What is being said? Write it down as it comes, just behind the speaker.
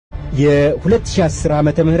የ2010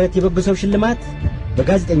 ዓመተ ምህረት የበጎ ሰው ሽልማት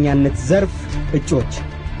በጋዜጠኝነት ዘርፍ እጩዎች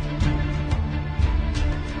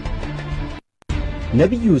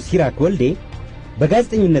ነብዩ ሲራክ ወልዴ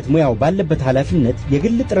በጋዜጠኝነት ሙያው ባለበት ኃላፊነት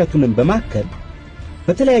የግል ጥረቱንም በማከል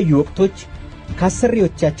በተለያዩ ወቅቶች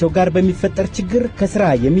ከአሰሪዎቻቸው ጋር በሚፈጠር ችግር ከሥራ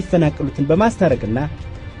የሚፈናቀሉትን በማስታረቅና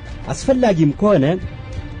አስፈላጊም ከሆነ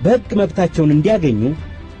በሕግ መብታቸውን እንዲያገኙ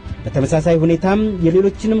በተመሳሳይ ሁኔታም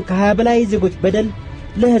የሌሎችንም ከ20 በላይ ዜጎች በደል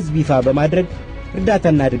ለሕዝብ ይፋ በማድረግ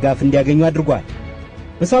እርዳታና ድጋፍ እንዲያገኙ አድርጓል።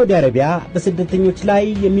 በሳውዲ አረቢያ በስደተኞች ላይ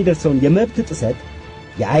የሚደርሰውን የመብት ጥሰት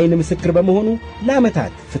የዓይን ምስክር በመሆኑ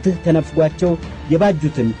ለዓመታት ፍትሕ ተነፍጓቸው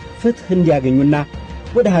የባጁትን ፍትሕ እንዲያገኙና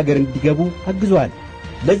ወደ ሀገር እንዲገቡ አግዟል።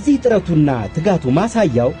 ለዚህ ጥረቱና ትጋቱ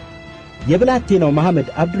ማሳያው የብላቴናው መሐመድ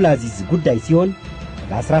አብዱልአዚዝ ጉዳይ ሲሆን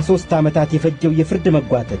ለ13 ዓመታት የፈጀው የፍርድ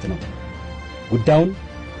መጓተት ነው። ጉዳዩን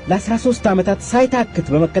ለ13 ዓመታት ሳይታክት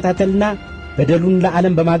በመከታተልና በደሉን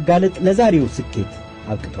ለዓለም በማጋለጥ ለዛሬው ስኬት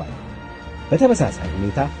አብቅቷል። በተመሳሳይ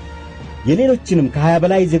ሁኔታ የሌሎችንም ከ20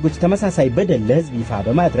 በላይ ዜጎች ተመሳሳይ በደል ለሕዝብ ይፋ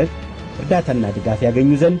በማድረግ እርዳታና ድጋፍ ያገኙ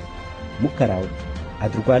ዘንድ ሙከራው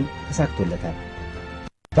አድርጓል፣ ተሳክቶለታል።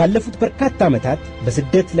 ባለፉት በርካታ ዓመታት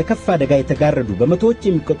በስደት ለከፍ አደጋ የተጋረዱ በመቶዎች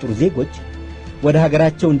የሚቆጠሩ ዜጎች ወደ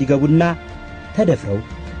ሀገራቸው እንዲገቡና ተደፍረው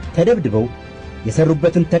ተደብድበው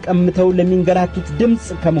የሰሩበትን ተቀምተው ለሚንገላቱት ድምፅ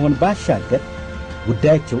ከመሆን ባሻገር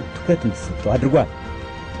ጉዳያቸው ትኩረት እንዲሰጠው አድርጓል።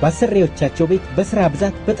 በአሰሪዎቻቸው ቤት በሥራ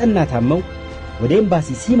ብዛት በጠና ታመው ወደ ኤምባሲ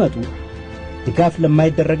ሲመጡ ድጋፍ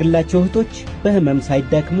ለማይደረግላቸው እህቶች በሕመም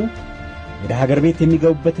ሳይዳክሙ ወደ ሀገር ቤት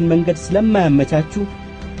የሚገቡበትን መንገድ ስለማያመቻቹ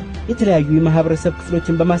የተለያዩ የማኅበረሰብ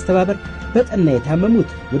ክፍሎችን በማስተባበር በጠና የታመሙት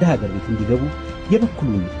ወደ ሀገር ቤት እንዲገቡ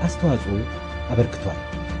የበኩሉን አስተዋጽኦ አበርክቷል።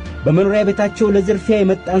 በመኖሪያ ቤታቸው ለዝርፊያ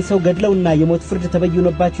የመጣን ሰው ገድለውና የሞት ፍርድ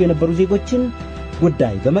ተበይኖባቸው የነበሩ ዜጎችን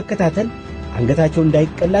ጉዳይ በመከታተል አንገታቸው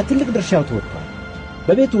እንዳይቀላ ትልቅ ድርሻው ተወጥቷል።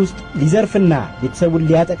 በቤቱ ውስጥ ሊዘርፍና ቤተሰቡን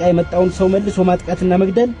ሊያጠቃ የመጣውን ሰው መልሶ ማጥቃትና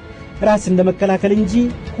መግደል ራስን ለመከላከል እንጂ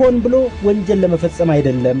ሆን ብሎ ወንጀል ለመፈጸም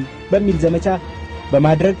አይደለም በሚል ዘመቻ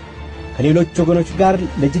በማድረግ ከሌሎች ወገኖች ጋር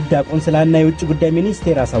ለጅዳ ቆንስላና የውጭ ጉዳይ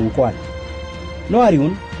ሚኒስቴር አሳውቀዋል።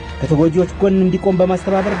 ነዋሪውን ከተጎጂዎች ጎን እንዲቆም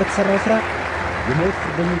በማስተባበር በተሠራው ሥራ የሞት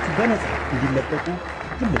ፍርደኞቹ በነጻ እንዲለቀቁ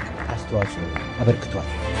ትልቅ አስተዋጽኦ አበርክቷል።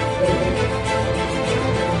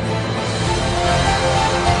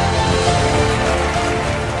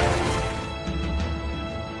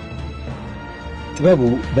 ጥበቡ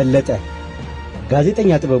በለጠ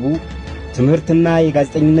ጋዜጠኛ ጥበቡ ትምህርትና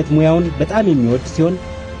የጋዜጠኝነት ሙያውን በጣም የሚወድ ሲሆን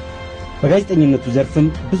በጋዜጠኝነቱ ዘርፍም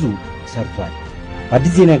ብዙ ሰርቷል።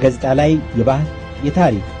 በአዲስ ዜና ጋዜጣ ላይ የባህል፣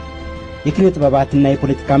 የታሪክ፣ የኪነ ጥበባትና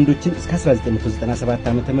የፖለቲካ አምዶችን እስከ 1997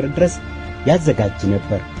 ዓ.ም ድረስ ያዘጋጅ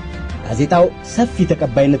ነበር። ጋዜጣው ሰፊ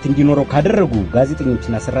ተቀባይነት እንዲኖረው ካደረጉ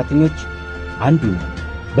ጋዜጠኞችና ሠራተኞች አንዱ ነው።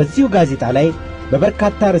 በዚሁ ጋዜጣ ላይ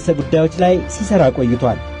በበርካታ ርዕሰ ጉዳዮች ላይ ሲሠራ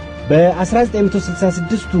ቆይቷል።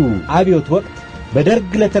 በ1966ቱ አብዮት ወቅት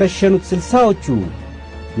በደርግ ለተረሸኑት 60ዎቹ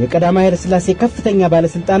የቀዳማዊ ኃይለ ሥላሴ ከፍተኛ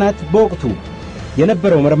ባለሥልጣናት በወቅቱ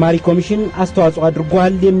የነበረው መርማሪ ኮሚሽን አስተዋጽኦ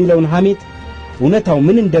አድርጓል የሚለውን ሐሜት እውነታው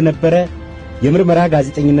ምን እንደነበረ የምርመራ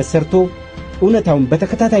ጋዜጠኝነት ሰርቶ እውነታውን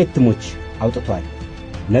በተከታታይ እትሞች አውጥቷል።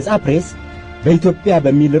 ነጻ ፕሬስ በኢትዮጵያ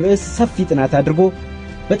በሚል ርዕስ ሰፊ ጥናት አድርጎ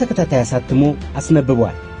በተከታታይ አሳትሞ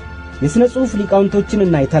አስነብቧል። የሥነ ጽሑፍ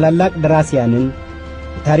ሊቃውንቶችንና የታላላቅ ደራሲያንን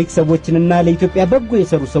የታሪክ ሰዎችንና ለኢትዮጵያ በጎ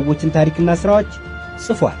የሰሩ ሰዎችን ታሪክና ሥራዎች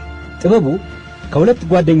ጽፏል። ጥበቡ ከሁለት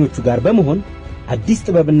ጓደኞቹ ጋር በመሆን አዲስ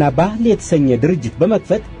ጥበብና ባህል የተሰኘ ድርጅት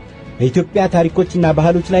በመክፈት በኢትዮጵያ ታሪኮችና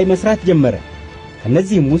ባህሎች ላይ መስራት ጀመረ።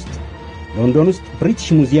 ከነዚህም ውስጥ ሎንዶን ውስጥ ብሪቲሽ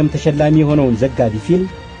ሙዚየም ተሸላሚ የሆነውን ዘጋቢ ፊልም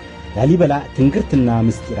ላሊበላ ትንግርትና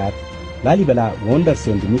ምስጢራት፣ ላሊበላ ወንደርስ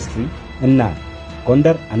ኤንድ ሚስትሪ እና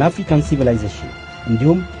ጎንደር አን አፍሪካን ሲቪላይዜሽን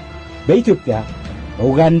እንዲሁም በኢትዮጵያ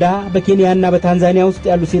በኡጋንዳ በኬንያና በታንዛኒያ ውስጥ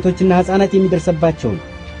ያሉ ሴቶችና ሕፃናት የሚደርሰባቸውን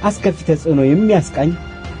አስከፊ ተጽዕኖ የሚያስቃኝ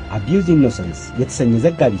አቢዩዝ ኢኖሰንስ የተሰኘ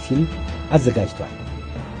ዘጋቢ ፊልም አዘጋጅቷል።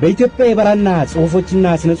 በኢትዮጵያ የበራና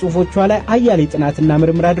ጽሑፎችና ስነ ጽሑፎቿ ላይ አያሌ ጥናትና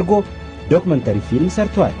ምርምር አድርጎ ዶክመንተሪ ፊልም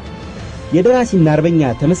ሰርቷል። የደራሲና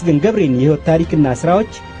አርበኛ ተመስገን ገብሬን የሕይወት ታሪክና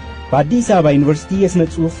ሥራዎች በአዲስ አበባ ዩኒቨርሲቲ የሥነ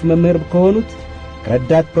ጽሑፍ መምህር ከሆኑት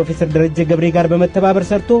ከረዳት ፕሮፌሰር ደረጀ ገብሬ ጋር በመተባበር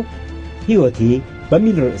ሰርቶ ሕይወቴ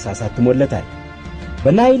በሚል ርዕስ አሳትሞለታል።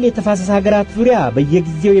 በናይል የተፋሰስ ሀገራት ዙሪያ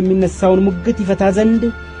በየጊዜው የሚነሳውን ሙግት ይፈታ ዘንድ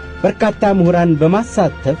በርካታ ምሁራን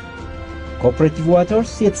በማሳተፍ ኮኦፐሬቲቭ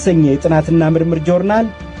ዋተርስ የተሰኘ የጥናትና ምርምር ጆርናል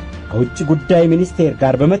ከውጭ ጉዳይ ሚኒስቴር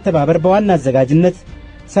ጋር በመተባበር በዋና አዘጋጅነት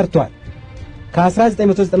ሰርቷል።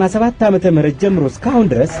 ከ1997 ዓመተ ምህረት ጀምሮ እስካሁን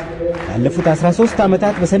ድረስ ያለፉት 13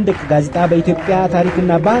 ዓመታት በሰንደቅ ጋዜጣ በኢትዮጵያ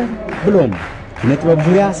ታሪክና ባህል ብሎም በጥበብ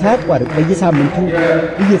ዙሪያ ሳያቋርጥ በየሳምንቱ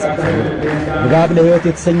እየጻፈ ንባብ ለሕይወት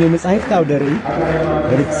የተሰኘው መጽሐፍት አውደ ርዕይ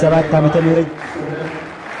በ2007 ዓመተ ምህረት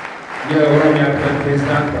የኦሮሚያ ክልል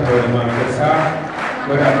ፕሬዝዳንት አቶ ለማ መገርሳ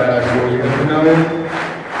ወደ አዳራሹ የገቡናው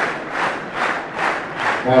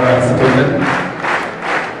ማውራት ስትወለድ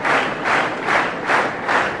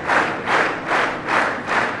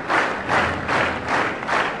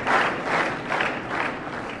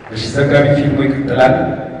ዘጋቢ ፊልሙ ይቀጥላል።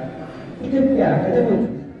 ኢትዮጵያ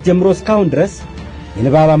ጀምሮ እስካሁን ድረስ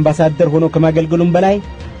የንባብ አምባሳደር ሆኖ ከማገልገሉም በላይ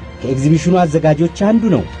ከኤግዚቢሽኑ አዘጋጆች አንዱ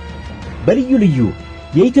ነው። በልዩ ልዩ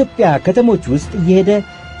የኢትዮጵያ ከተሞች ውስጥ እየሄደ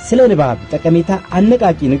ስለ ንባብ ጠቀሜታ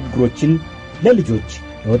አነቃቂ ንግግሮችን ለልጆች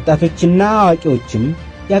ለወጣቶችና አዋቂዎችም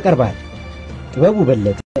ያቀርባል። ጥበቡ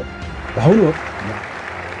በለጠ በአሁኑ ወቅት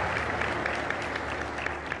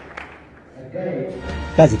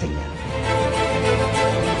ጋዜጠኛ ነው።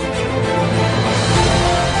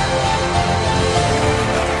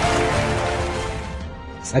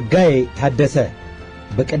 ጸጋዬ ታደሰ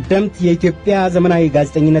በቀደምት የኢትዮጵያ ዘመናዊ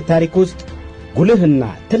ጋዜጠኝነት ታሪክ ውስጥ ጉልህና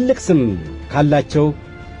ትልቅ ስም ካላቸው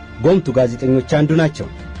ጎምቱ ጋዜጠኞች አንዱ ናቸው።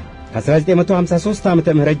 ከ1953 ዓመተ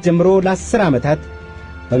ምህረት ጀምሮ ለ10 ዓመታት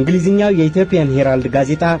በእንግሊዝኛው የኢትዮጵያን ሄራልድ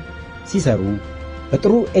ጋዜጣ ሲሰሩ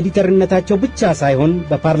በጥሩ ኤዲተርነታቸው ብቻ ሳይሆን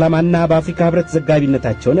በፓርላማና በአፍሪካ ህብረት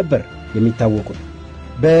ዘጋቢነታቸው ነበር የሚታወቁት።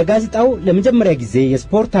 በጋዜጣው ለመጀመሪያ ጊዜ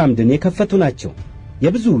የስፖርት አምድን የከፈቱ ናቸው።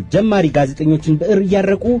 የብዙ ጀማሪ ጋዜጠኞችን ብዕር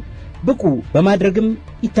እያረቁ ብቁ በማድረግም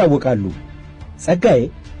ይታወቃሉ። ጸጋዬ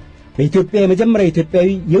በኢትዮጵያ የመጀመሪያው ኢትዮጵያዊ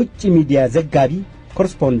የውጭ ሚዲያ ዘጋቢ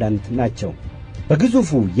ኮረስፖንዳንት ናቸው። በግዙፉ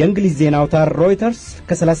የእንግሊዝ ዜና አውታር ሮይተርስ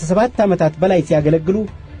ከ37 ዓመታት በላይ ሲያገለግሉ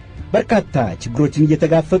በርካታ ችግሮችን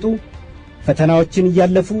እየተጋፈጡ ፈተናዎችን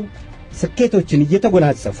እያለፉ ስኬቶችን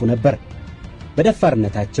እየተጎናጸፉ ነበር።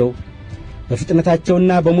 በደፋርነታቸው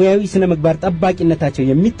በፍጥነታቸውና በሙያዊ ስነ ምግባር ጠባቂነታቸው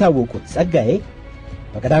የሚታወቁት ጸጋዬ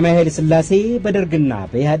በቀዳማዊ ኃይለ ሥላሴ በደርግና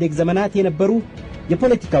በኢህአዴግ ዘመናት የነበሩ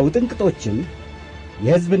የፖለቲካ ውጥንቅጦችን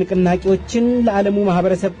የሕዝብ ንቅናቄዎችን ለዓለሙ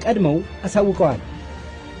ማህበረሰብ ቀድመው አሳውቀዋል።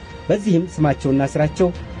 በዚህም ስማቸውና ሥራቸው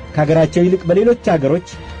ከሀገራቸው ይልቅ በሌሎች አገሮች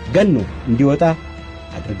ገኖ እንዲወጣ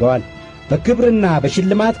አድርገዋል። በክብርና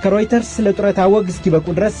በሽልማት ከሮይተርስ ለጡረታ ወግ እስኪበቁ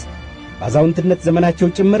ድረስ በአዛውንትነት ዘመናቸው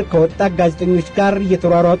ጭምር ከወጣት ጋዜጠኞች ጋር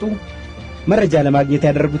እየተሯሯጡ መረጃ ለማግኘት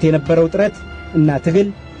ያደረጉት የነበረው ጥረት እና ትግል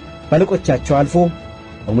ባለቆቻቸው አልፎ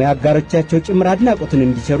በሙያ አጋሮቻቸው ጭምር አድናቆትን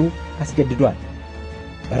እንዲቸሩ አስገድዷል።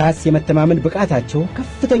 በራስ የመተማመን ብቃታቸው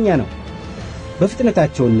ከፍተኛ ነው።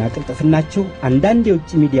 በፍጥነታቸውና ቅልጥፍናቸው አንዳንድ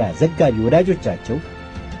የውጭ ሚዲያ ዘጋቢ ወዳጆቻቸው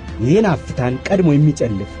የዜና ፍታን ቀድሞ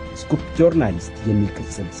የሚጨልፍ ስኩፕ ጆርናሊስት የሚል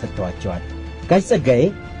ቅጽል ሰጥተዋቸዋል። ጋሽ ጸጋዬ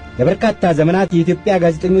ለበርካታ ዘመናት የኢትዮጵያ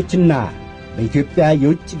ጋዜጠኞችና በኢትዮጵያ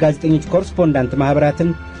የውጭ ጋዜጠኞች ኮረስፖንዳንት ማኅበራትን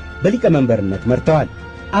በሊቀመንበርነት መርተዋል።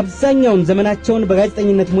 አብዛኛውን ዘመናቸውን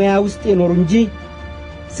በጋዜጠኝነት ሙያ ውስጥ የኖሩ እንጂ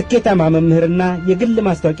ስኬታማ መምህርና የግል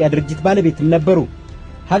ማስታወቂያ ድርጅት ባለቤትም ነበሩ።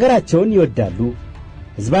 ሀገራቸውን ይወዳሉ፣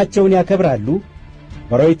 ሕዝባቸውን ያከብራሉ።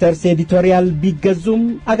 በሮይተርስ ኤዲቶሪያል ቢገዙም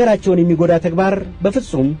አገራቸውን የሚጎዳ ተግባር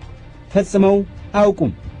በፍጹም ፈጽመው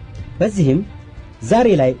አያውቁም። በዚህም ዛሬ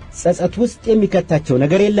ላይ ጸጸት ውስጥ የሚከታቸው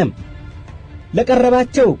ነገር የለም።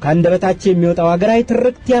 ለቀረባቸው ከአንደበታቸው የሚወጣው አገራዊ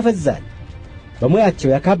ትርክት ያፈዛል። በሙያቸው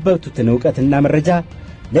ያካበቱትን ዕውቀትና መረጃ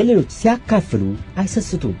ለሌሎች ሲያካፍሉ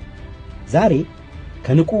አይሰስቱም። ዛሬ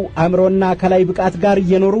ከንቁ አእምሮና አካላዊ ብቃት ጋር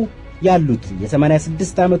እየኖሩ ያሉት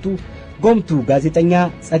የ86 ዓመቱ ጎምቱ ጋዜጠኛ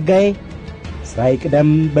ጸጋዬ ሥራ ይቅደም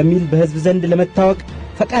በሚል በሕዝብ ዘንድ ለመታወቅ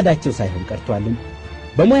ፈቃዳቸው ሳይሆን ቀርቷልን።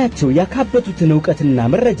 በሙያቸው ያካበቱትን ዕውቀትና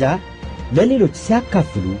መረጃ ለሌሎች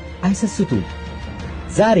ሲያካፍሉ አይሰስቱም።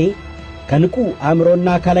 ዛሬ ከንቁ አእምሮና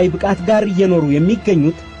አካላዊ ብቃት ጋር እየኖሩ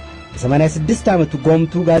የሚገኙት የ86 ዓመቱ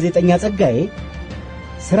ጎምቱ ጋዜጠኛ ጸጋዬ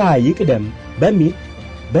ሥራ ይቅደም በሚል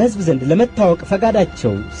በሕዝብ ዘንድ ለመታወቅ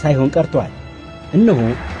ፈቃዳቸው ሳይሆን ቀርቷል። እነሆ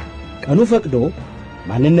ቀኑ ፈቅዶ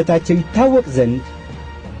ማንነታቸው ይታወቅ ዘንድ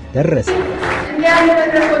ደረሰ። እንዲያሉ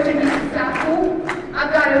መድረኮች እንዲሳተፉ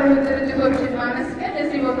አጋር የሆኑ ድርጅቶችን ማመስገን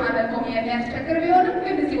እዚህ ቦታ ለመቆም የሚያስቸግር ቢሆንም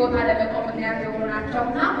ግን እዚህ ቦታ ለመቆም ምክንያት የሆኑ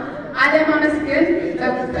ናቸውና አለማመስገን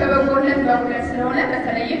ከበጎነት በእውነት ስለሆነ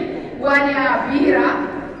በተለይም ዋልያ ቢራ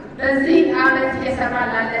በዚህ ዓመት እየሰራ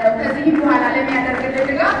ላለው ከዚህም በኋላ ለሚያደርግልን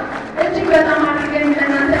ድጋፍ እጅግ በጣም አድርገን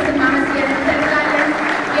ለእናንተ ማመስገን እንፈልጋለን።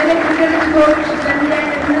 የንግድ ድርጅቶች በእንዲህ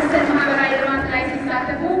አይነት መሰል ማህበራዊ ልማት ላይ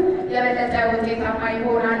ሲሳተፉ የበለጠ ውጤታማ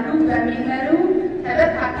ይሆናሉ በሚል መርሁ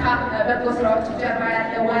ከበርካታ በጎ ስራዎች ጀርባ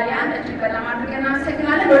ያለ ዋልያን እጅግ በጣም አድርገን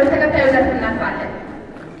እናመሰግናለን። ወደ ተከታዩ ዘርፍ እናልፋለን።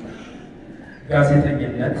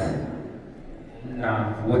 ጋዜጠኝነት እና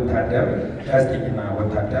ወታደር ጋዜጠኛና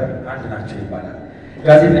ወታደር አንድ ናቸው ይባላል።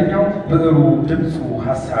 ጋዜጠኛው ብዕሩ፣ ድምፁ፣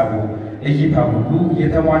 ሐሳቡ፣ እይታ ሁሉ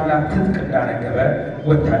የተሟላ ትጥቅ እንዳነገበ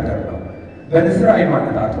ወታደር ነው። በንስር አይኑ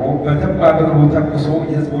አነጣጥሮ በተባበ እግሩ ተኩሶ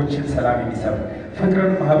የህዝቦችን ሰላም የሚሰብክ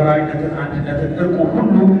ፍቅርን፣ ማህበራዊነትን፣ አንድነትን፣ እርቁ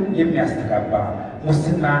ሁሉ የሚያስተጋባ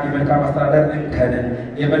ሙስናን፣ የመልካም አስተዳደር እንከንን፣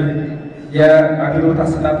 የአገልግሎት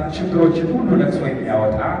አሰጣጥ ችግሮችን ሁሉ ነቅሶ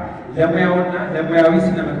የሚያወጣ ለሙያውና ለሙያዊ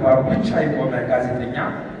ስነ ምግባሩ ብቻ የቆመ ጋዜጠኛ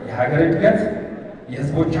የሀገር እድገት፣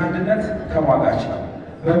 የህዝቦች አንድነት ተሟጋች ነው።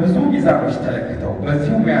 በብዙ ሚዛኖች ተለክተው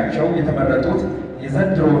በዚሁ ሙያቸው የተመረጡት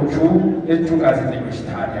የዘንድሮቹ እጩ ጋዜጠኞች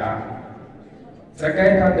ታዲያ ጸጋዬ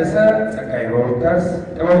ታደሰ፣ ጸጋዬ ሮይተርስ፣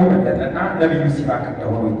 ጥበቡ በለጠና ነብዩ ሲራክ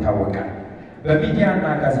እንደሆኑ ይታወቃል። በሚዲያና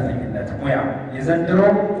ጋዜጠኝነት ሙያ የዘንድሮ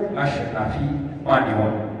አሸናፊ ማን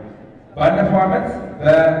ይሆን? ባለፈው ዓመት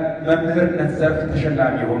በመምህርነት ዘርፍ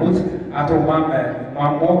ተሸላሚ የሆኑት አቶ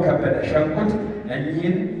ማሞ ከበደ ሸንኩት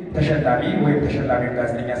እኚህን ተሸላሚ ወይም ተሸላሚውን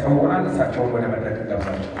ጋዜጠኛ ሰውናል። እሳቸውን ወደ መድረክ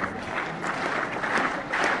እንጋብዛቸው።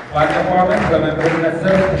 ባለፈው ዓመት በመምህርነት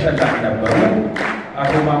ዘርፍ ተሸላሚ ነበሩ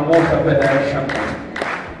አቶ ማሞ ከበደ ሸንኩት።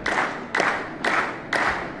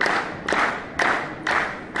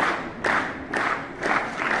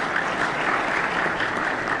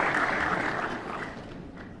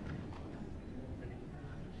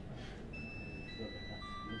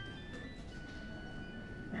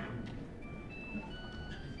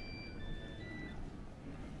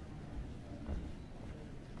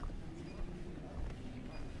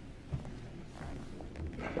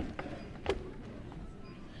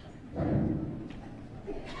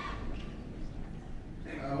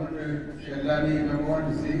 ሸላሚ በመሆን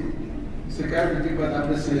ስቀርብ እጅግ በጣም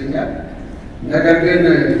ደስ ይለኛል። ነገር ግን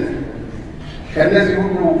ከእነዚህ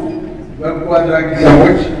ሁሉ በጎ አድራጊ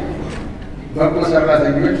ሰዎች፣ በጎ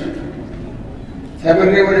ሰራተኞች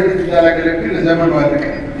ተምሬ ወደፊት እንዳላገለግል ዘመኑ አለቀ።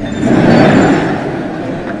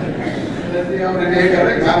 ስለዚህ አሁን እኔ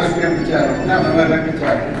የቀረኝ ማመስገን ብቻ ነው እና መመረቅ ብቻ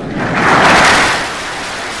ነው።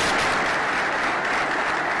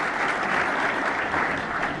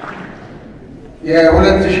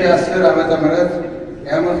 የ2010 ዓመተ ምህረት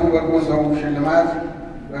የዓመቱ በጎ ሰው ሽልማት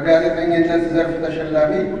በጋዜጠኝነት ዘርፍ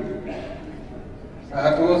ተሸላሚ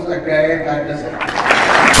አቶ ጸጋዬ ታደሰ።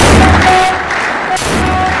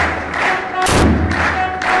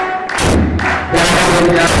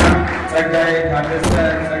 ጸጋዬ ታደሰ፣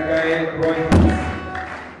 ጸጋዬ ሮይተርስ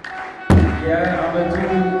የዓመቱ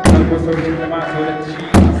በጎ ሰው ሽልማት የ2010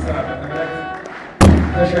 ዓመተ ምህረት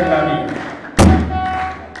ተሸላሚ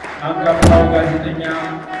አንጋፋው ጋዜጠኛ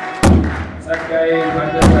ጸጋዬ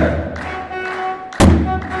ታደሰ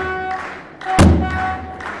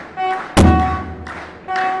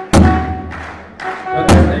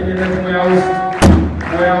በጋዜጠኝነት ሙያ ውስጥ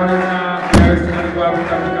ሙያውንና ሙያዊ ስነ ምግባሩን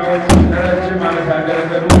ጠብቀው ለረጅም ዓመት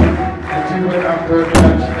ያገለገሉ እጅግ በጣም ተወዳጅ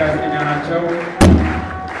ጋዜጠኛ ናቸው።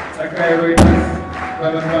 ጸጋዬ ሮይተርስ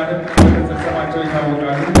በመባልም በቅጽል ስማቸው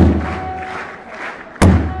ይታወቃሉ።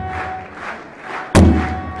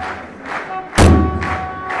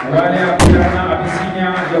 ዋሊያ ቢራና አቢሲኒያ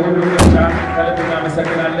የሁሉም ምርጫን ከልብ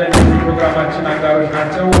እናመሰግናለን። የዚህ ፕሮግራማችን አጋሮች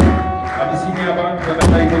ናቸው። አቢሲኒያ ባንክ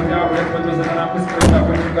በመላ ኢትዮጵያ 295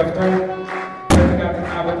 ቅርንጫፎችን ከፍቶ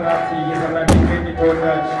በትጋትና በጥራት እየሰራ የሚገኝ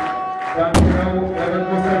ተወዳጅ ባንክ ነው። በበጎ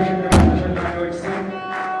ሰው ሽልማት ተሸላሚዎች ስም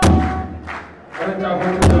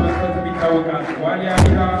ቅርንጫፎቹን በመስጠትም ይታወቃል። ዋሊያ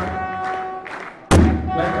ቢራ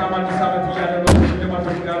መልካም አዲስ ዓመት እያለ ነው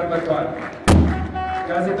ከሽልማቶች ጋር መጥቷል።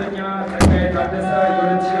 ጋዜጠኛ ጸጋዬ ታደሰ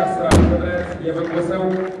የ2010 ዓ.ም የበጎ ሰው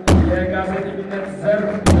የጋዜጠኝነት ዘርፍ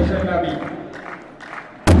ተሸላሚ።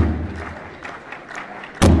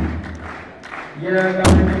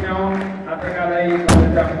 የጋዜጠኛውን አጠቃላይ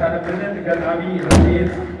መረጃ ብታነብልን ገጣሚ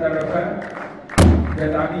ረድኤት ተረፈ።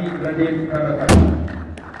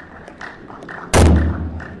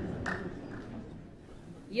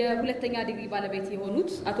 የሁለተኛ ዲግሪ ባለቤት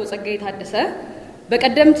የሆኑት አቶ ጸጋዬ ታደሰ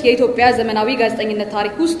በቀደምት የኢትዮጵያ ዘመናዊ ጋዜጠኝነት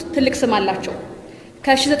ታሪክ ውስጥ ትልቅ ስም አላቸው።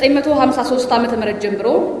 ከ1953 ዓመተ ምህረት ጀምሮ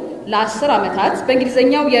ለ10 ዓመታት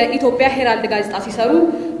በእንግሊዘኛው የኢትዮጵያ ሄራልድ ጋዜጣ ሲሰሩ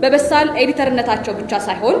በበሳል ኤዲተርነታቸው ብቻ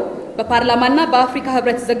ሳይሆን በፓርላማና በአፍሪካ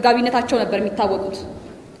ህብረት ዘጋቢነታቸው ነበር የሚታወቁት።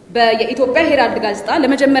 በኢትዮጵያ ሄራልድ ጋዜጣ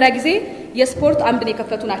ለመጀመሪያ ጊዜ የስፖርት አምድን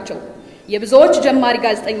የከፈቱ ናቸው። የብዙዎች ጀማሪ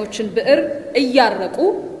ጋዜጠኞችን ብዕር እያረቁ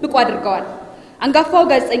ብቁ አድርገዋል። አንጋፋው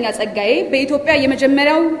ጋዜጠኛ ጸጋዬ በኢትዮጵያ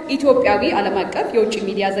የመጀመሪያው ኢትዮጵያዊ ዓለም አቀፍ የውጭ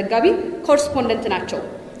ሚዲያ ዘጋቢ ኮረስፖንደንት ናቸው።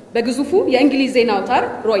 በግዙፉ የእንግሊዝ ዜና አውታር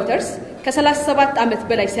ሮይተርስ ከ37 ዓመት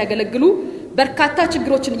በላይ ሲያገለግሉ በርካታ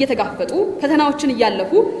ችግሮችን እየተጋፈጡ ፈተናዎችን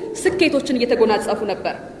እያለፉ ስኬቶችን እየተጎናጸፉ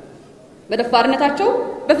ነበር። በደፋርነታቸው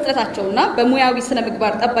በፍጥነታቸውና በሙያዊ ስነ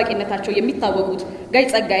ምግባር ጠባቂነታቸው የሚታወቁት ጋይ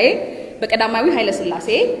ጸጋዬ በቀዳማዊ ኃይለ ሥላሴ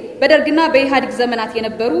በደርግና በኢሃዲግ ዘመናት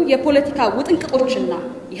የነበሩ የፖለቲካ ውጥንቅጦችና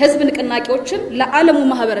የህዝብ ንቅናቄዎችን ለዓለሙ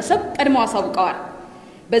ማህበረሰብ ቀድመው አሳውቀዋል።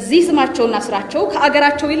 በዚህ ስማቸውና ስራቸው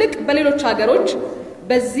ከአገራቸው ይልቅ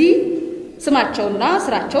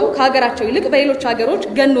በሌሎች ሀገሮች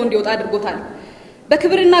ገኖ እንዲወጣ አድርጎታል።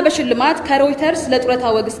 በክብርና በሽልማት ከሮይተርስ ለጡረታ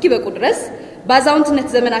ወግ እስኪበቁ ድረስ ባዛውንትነት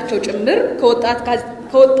ዘመናቸው ጭምር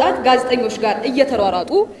ከወጣት ጋዜጠኞች ጋር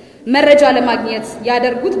እየተሯሯጡ መረጃ ለማግኘት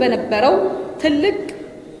ያደርጉት በነበረው ትልቅ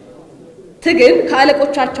ትግል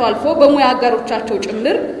ከአለቆቻቸው አልፎ በሙያ አጋሮቻቸው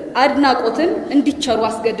ጭምር አድናቆትን እንዲቸሩ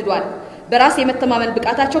አስገድዷል። በራስ የመተማመን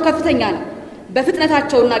ብቃታቸው ከፍተኛ ነው።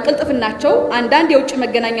 በፍጥነታቸውና ቅልጥፍናቸው አንዳንድ የውጭ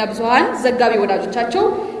መገናኛ ብዙሃን ዘጋቢ ወዳጆቻቸው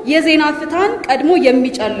የዜና ፍታን ቀድሞ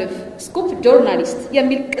የሚጨልፍ ስኩፕ ጆርናሊስት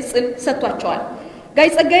የሚል ቅጽል ሰጥቷቸዋል። ጋይ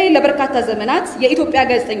ጸጋዬ ለበርካታ ዘመናት የኢትዮጵያ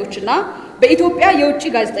ጋዜጠኞችና በኢትዮጵያ የውጭ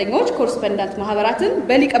ጋዜጠኞች ኮረስፖንዳንት ማህበራትን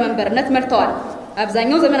በሊቀመንበርነት መርተዋል።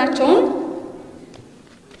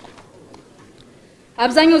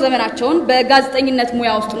 አብዛኛው ዘመናቸውን በጋዜጠኝነት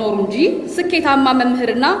ሙያ ውስጥ ኖሩ እንጂ ስኬታማ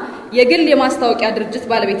መምህርና የግል የማስታወቂያ ድርጅት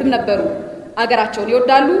ባለቤትም ነበሩ። አገራቸውን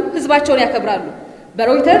ይወዳሉ፣ ህዝባቸውን ያከብራሉ።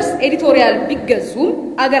 በሮይተርስ ኤዲቶሪያል ቢገዙም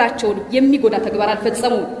አገራቸውን የሚጎዳ ተግባር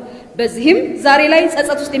አልፈጸሙም። በዚህም ዛሬ ላይ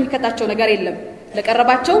ጸጸት ውስጥ የሚከታቸው ነገር የለም።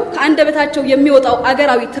 ለቀረባቸው ከአንደበታቸው የሚወጣው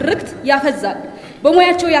አገራዊ ትርክት ያፈዛል።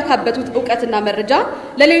 በሙያቸው ያካበቱት ዕውቀትና መረጃ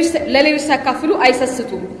ለሌሎች ሲያካፍሉ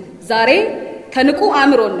አይሰስቱም። ዛሬ ከንቁ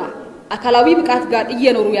አእምሮና አካላዊ ብቃት ጋር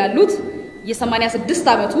እየኖሩ ያሉት የ86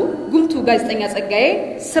 ዓመቱ ጉምቱ ጋዜጠኛ ጸጋዬ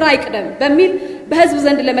ስራ ይቅደም በሚል በህዝብ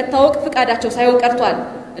ዘንድ ለመታወቅ ፍቃዳቸው ሳይሆን ቀርቷል።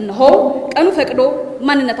 እነሆ ቀኑ ፈቅዶ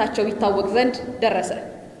ማንነታቸው ይታወቅ ዘንድ ደረሰ።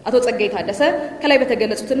 አቶ ጸጋዬ ታደሰ ከላይ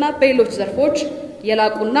በተገለጹትና በሌሎች ዘርፎች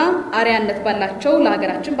የላቁና አሪያነት ባላቸው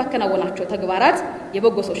ለሀገራችን ባከናወናቸው ተግባራት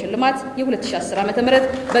የበጎ ሰው ሽልማት የ2010 ዓ.ም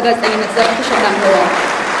በጋዜጠኝነት ዘርፍ ተሸላሚ ሆነዋል።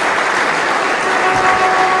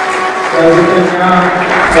 ጋዜጠኛ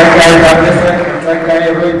ጸጋዬ ታደሰ ጸጋዬ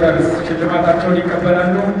ሮይተርስ ሽልማታቸውን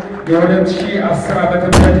ይቀበላሉ። የ2010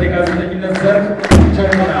 ዓ.ም የጋዜጠኝነት ዘርፍ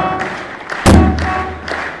ጀግና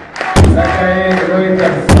ጸጋዬ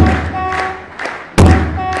ሮይተርስ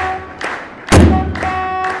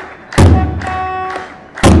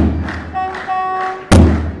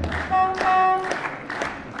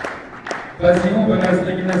በዚሁ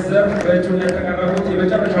በጋዜጠኝነት ዘርፍ በእጩነት ከቀረቡት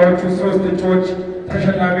የመጨረሻዎቹ 3 እጩዎች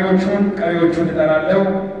ተሸላሚዎቹን ቀሪዎቹን እጠራለሁ።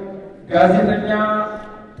 ጋዜጠኛ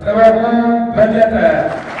ጥበቡ በለጠ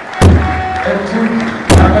እጅግ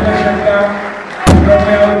አመለሸጋ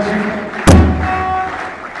በሙያዎች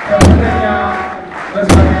ከፍተኛ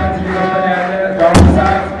መስዋዕትነት እየከፈለ ያለ በአሁኑ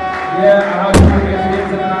ሰዓት የአሃዱ ኤፍኤም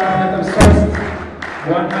 94.3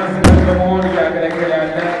 ዋና አዘጋጅ በመሆን እያገለገለ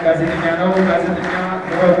ያለ ጋዜጠኛ ነው። ጋዜጠኛ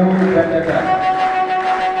ጥበቡ በለጠ።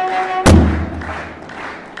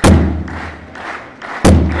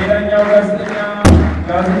 ሌላኛው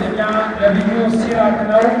ጋዜጠኛ ነቢዩ ሲራክ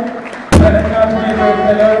ነው። በእናቱ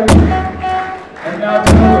የተወከለው እናቱ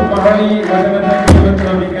ማሆይ ወደ መድረክ እየመጡ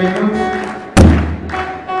ነው የሚገኙት።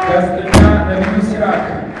 ጋዜጠኛ ነቢዩ ሲራክ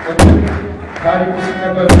ታሪኩ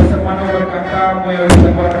ሲነበብ የሰማነው በርካታ ሙያዊ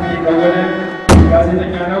ተግባራት እየከወነ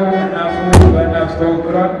ጋዜጠኛ ነው። በእናቱ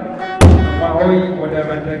ተወክሏል። ማሆይ ወደ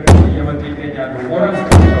መድረክ እየመጡ ይገኛሉ።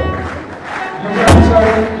 ወራስቸው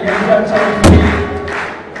የልጃቸው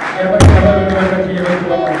የመቀበል መድረክ እየመጡ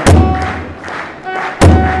በመሆኑ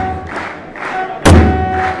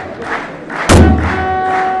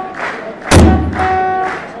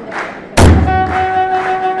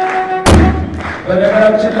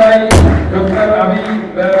በነገራችን ላይ ዶክተር አብይ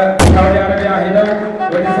በሳውዲ አረቢያ ሄደው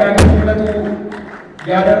ወደዚያ ግንኙነቱ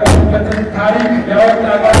ያደረጉበትን ታሪክ ያወጣ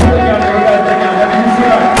ጋዜጠኛ ነው። ጋዜጠኛ ነቢዩ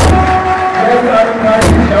ሲራክ የወጣቱን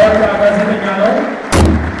ታሪክ ያወጣ ጋዜጠኛ ነው።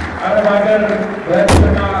 አረብ ሀገር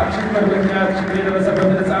በሕክምና ችግር ምክንያት ችግር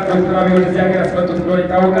የደረሰበትን ሕፃን ዶክተር አብይ ወደዚህ ሀገር ያስመጡት እንደሆነ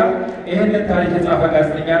ይታወቃል። ይህንን ታሪክ የጻፈ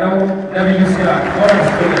ጋዜጠኛ ነው ነቢዩ ሲራክ።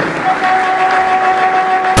 ሞራስቶች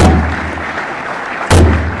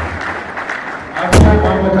አቶ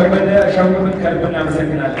ማሞ ከበደ ሸውምን ከልብ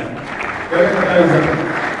እናመሰግናለን። ወደ ቀጣዩ ዘርፍ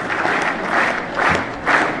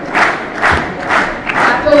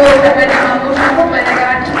አቶ ከበደ ማሞ ሸው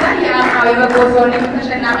በነገራችን ላይ የአምናው የበጎ ሰው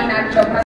ተሸላሚ ናቸው።